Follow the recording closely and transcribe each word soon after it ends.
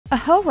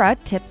Ohora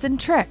tips and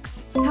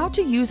tricks. How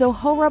to use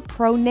Ohora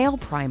Pro Nail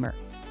Primer.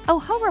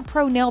 Ohora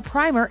Pro Nail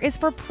Primer is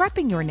for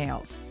prepping your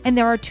nails, and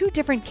there are two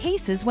different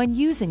cases when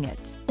using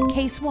it.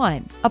 Case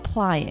 1.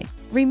 Applying.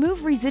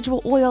 Remove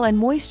residual oil and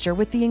moisture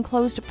with the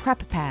enclosed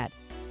prep pad.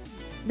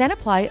 Then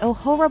apply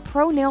Ohora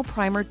Pro Nail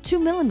Primer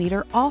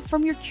 2mm off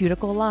from your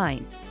cuticle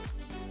line.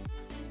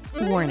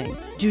 Warning: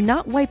 do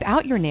not wipe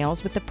out your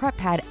nails with the prep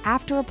pad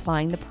after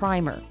applying the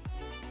primer.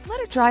 Let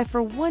it dry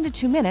for 1 to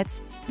 2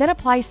 minutes, then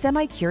apply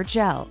semi-cure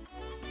gel.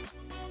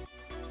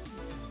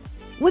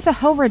 With a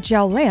Ohora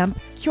gel lamp,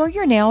 cure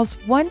your nails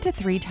 1 to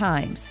 3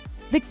 times.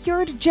 The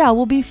cured gel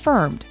will be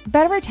firmed,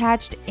 better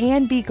attached,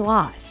 and be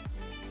glossed.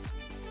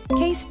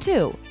 Case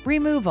 2.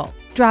 Removal.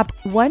 Drop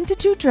 1 to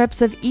 2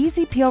 drips of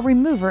Easy Peel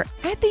Remover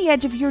at the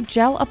edge of your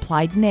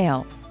gel-applied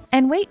nail,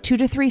 and wait 2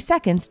 to 3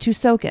 seconds to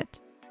soak it.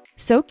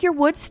 Soak your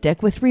wood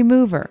stick with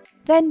remover,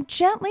 then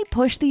gently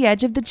push the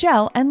edge of the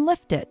gel and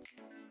lift it.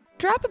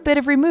 Drop a bit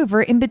of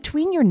remover in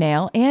between your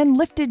nail and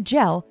lifted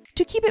gel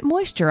to keep it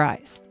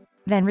moisturized.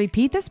 Then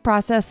repeat this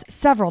process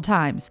several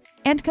times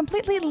and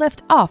completely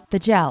lift off the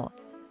gel.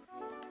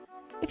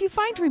 If you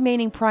find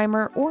remaining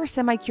primer or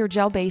semi-cure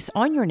gel base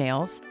on your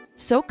nails,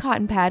 soak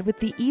cotton pad with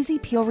the Easy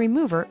Peel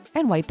Remover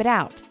and wipe it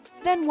out.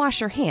 Then wash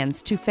your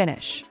hands to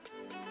finish.